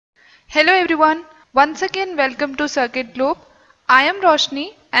Hello everyone, once again welcome to Circuit Globe. I am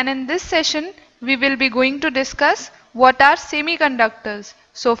Roshni and in this session we will be going to discuss what are semiconductors.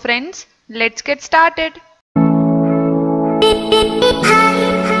 So friends, let's get started.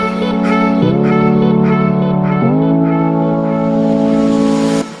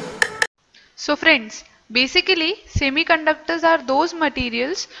 So friends, basically semiconductors are those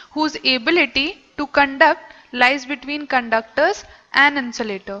materials whose ability to conduct lies between conductors and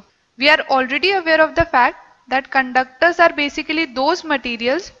insulator. We are already aware of the fact that conductors are basically those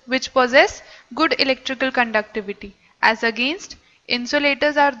materials which possess good electrical conductivity, as against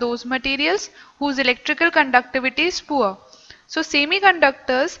insulators are those materials whose electrical conductivity is poor. So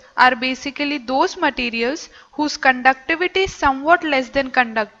semiconductors are basically those materials whose conductivity is somewhat less than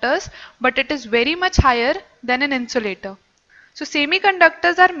conductors, but it is very much higher than an insulator. So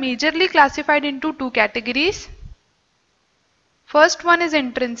semiconductors are majorly classified into two categories. First one is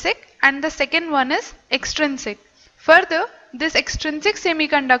intrinsic and the second one is extrinsic. Further, this extrinsic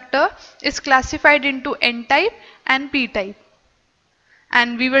semiconductor is classified into N-type and P-type.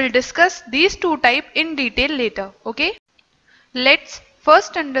 And we will discuss these two types in detail later. Okay? Let's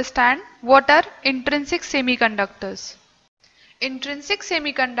first understand what are intrinsic semiconductors. Intrinsic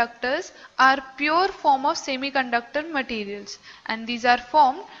semiconductors are pure form of semiconductor materials and these are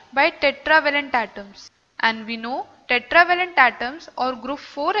formed by tetravalent atoms. And we know tetravalent atoms or group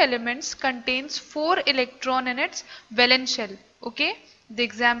 4 elements contains 4 electron in its valence shell. Okay, the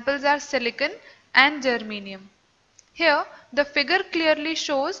examples are silicon and germanium. Here the figure clearly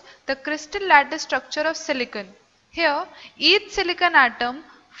shows the crystal lattice structure of silicon. Here each silicon atom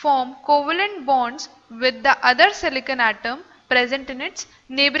form covalent bonds with the other silicon atom present in its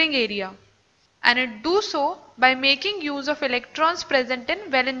neighboring area, and it do so by making use of electrons present in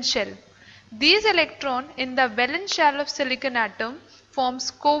valence shell. These electrons in the valence shell of silicon atom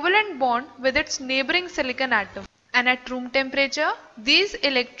forms covalent bond with its neighboring silicon atom, and at room temperature these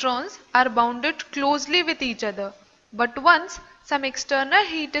electrons are bounded closely with each other. But once some external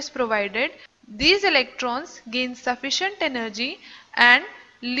heat is provided, these electrons gain sufficient energy and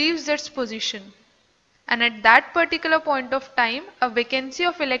leaves its position. And at that particular point of time, a vacancy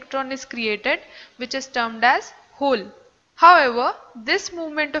of electron is created, which is termed as hole. However, this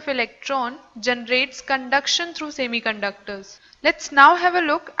movement of electron generates conduction through semiconductors. Let's now have a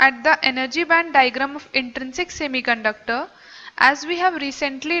look at the energy band diagram of intrinsic semiconductor. As we have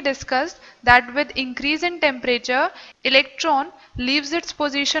recently discussed that with increase in temperature, electron leaves its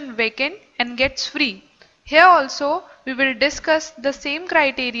position vacant and gets free. Here also we will discuss the same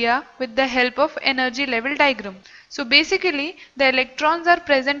criteria with the help of energy level diagram. So basically the electrons are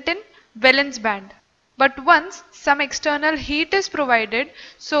present in valence band. But once some external heat is provided,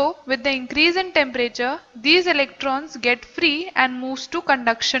 so with the increase in temperature, these electrons get free and moves to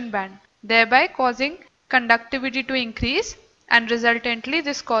conduction band, thereby causing conductivity to increase, and resultantly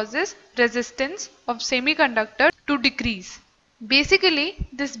this causes resistance of semiconductor to decrease. Basically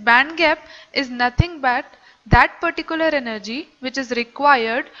this band gap is nothing but that particular energy which is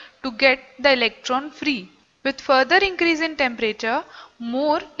required to get the electron free. With further increase in temperature,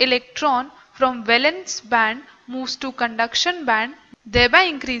 more electron from valence band moves to conduction band, thereby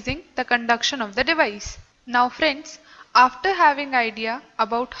increasing the conduction of the device. Now friends, after having idea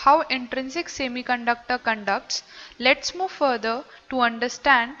about how intrinsic semiconductor conducts, let's move further to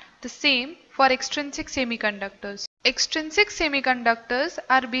understand the same for extrinsic semiconductors. Extrinsic semiconductors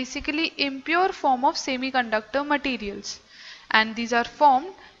are basically impure form of semiconductor materials, and these are formed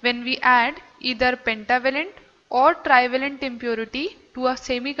when we add either pentavalent or trivalent impurity to a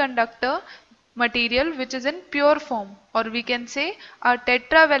semiconductor material which is in pure form, or we can say a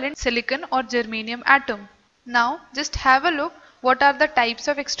tetravalent silicon or germanium atom. Now just have a look what are the types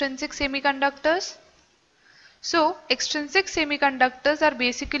of extrinsic semiconductors. So extrinsic semiconductors are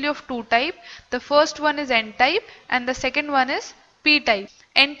basically of two types. The first one is N-type and the second one is P-type.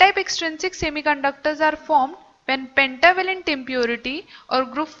 N-type extrinsic semiconductors are formed when pentavalent impurity or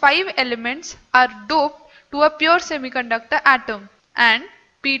group 5 elements are doped to a pure semiconductor atom, and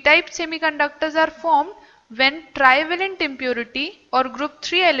P-type semiconductors are formed when trivalent impurity or group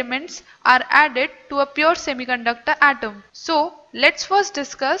 3 elements are added to a pure semiconductor atom. So let's first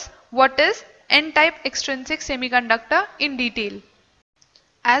discuss what is N-type extrinsic semiconductor in detail.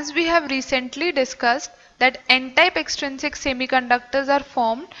 As we have recently discussed that N-type extrinsic semiconductors are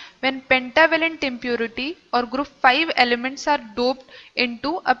formed when pentavalent impurity or group 5 elements are doped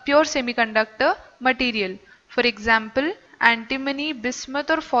into a pure semiconductor material. For example, antimony, bismuth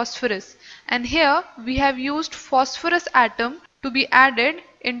or phosphorus, and here we have used phosphorus atom to be added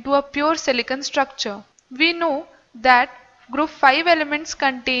into a pure silicon structure. We know that group 5 elements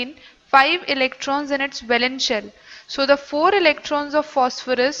contain 5 electrons in its valence shell. So the 4 electrons of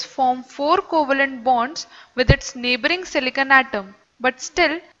phosphorus form 4 covalent bonds with its neighboring silicon atom. But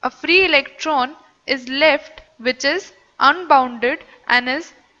still a free electron is left which is unbounded and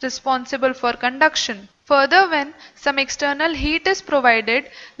is responsible for conduction. Further, when some external heat is provided,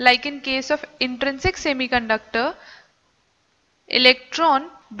 like in case of intrinsic semiconductor, electron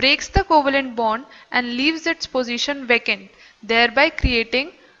breaks the covalent bond and leaves its position vacant, thereby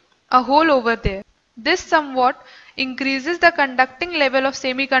creating a hole over there. This somewhat increases the conducting level of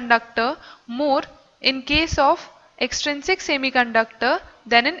semiconductor more in case of extrinsic semiconductor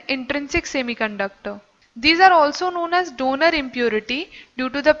than in intrinsic semiconductor. These are also known as donor impurity due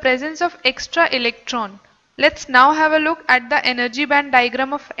to the presence of extra electron. Let's now have a look at the energy band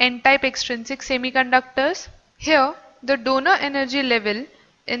diagram of n-type extrinsic semiconductors. Here, the donor energy level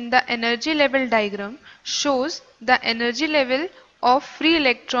in the energy level diagram shows the energy level of free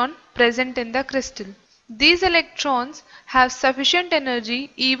electron present in the crystal. These electrons have sufficient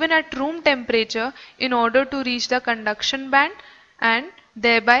energy even at room temperature in order to reach the conduction band and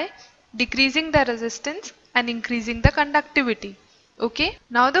thereby decreasing the resistance and increasing the conductivity. Okay,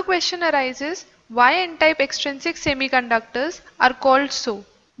 now the question arises, why n-type extrinsic semiconductors are called so?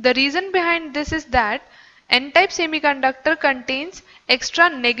 The reason behind this is that n-type semiconductor contains extra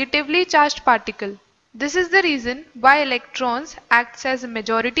negatively charged particle. This is the reason why electrons acts as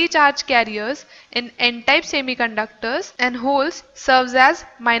majority charge carriers in n-type semiconductors and holes serves as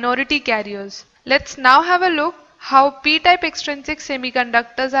minority carriers. Let's now have a look how p-type extrinsic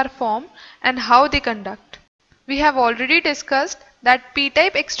semiconductors are formed and how they conduct. We have already discussed that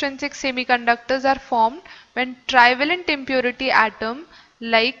p-type extrinsic semiconductors are formed when trivalent impurity atom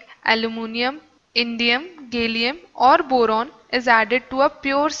like aluminum, indium, gallium or boron is added to a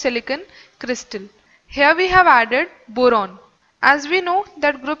pure silicon crystal. Here we have added boron. As we know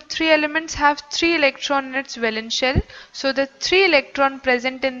that group 3 elements have 3 electrons in its valence shell, so the 3 electrons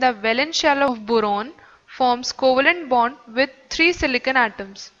present in the valence shell of boron forms covalent bond with 3 silicon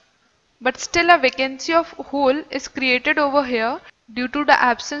atoms. But still a vacancy of hole is created over here due to the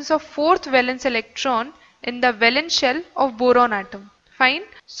absence of 4th valence electron in the valence shell of boron atom. Fine.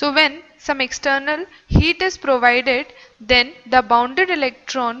 So when some external heat is provided, then the bounded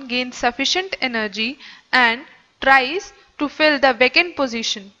electron gains sufficient energy and tries to fill the vacant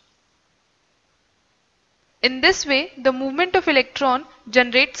position. In this way, the movement of electron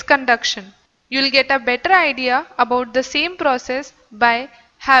generates conduction. You will get a better idea about the same process by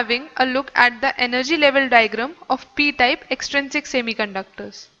having a look at the energy level diagram of p-type extrinsic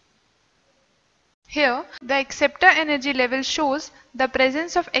semiconductors. Here, the acceptor energy level shows the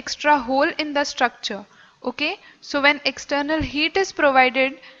presence of extra hole in the structure. Okay, so when external heat is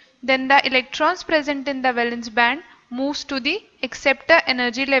provided, then the electrons present in the valence band moves to the acceptor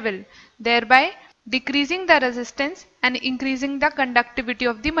energy level, thereby decreasing the resistance and increasing the conductivity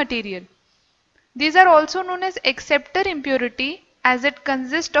of the material. These are also known as acceptor impurity as it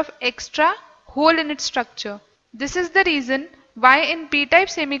consists of extra hole in its structure. This is the reason why in p-type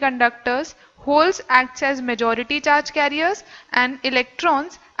semiconductors holes act as majority charge carriers and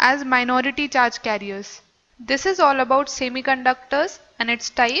electrons as minority charge carriers. This is all about semiconductors and its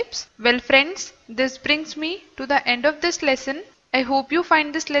types. Well friends, this brings me to the end of this lesson. I hope you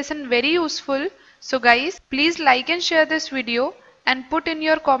find this lesson very useful. So guys, please like and share this video and put in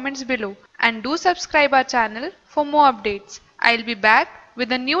your comments below, and do subscribe our channel for more updates. I'll be back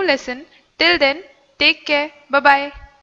with a new lesson. Till then, take care. Bye bye.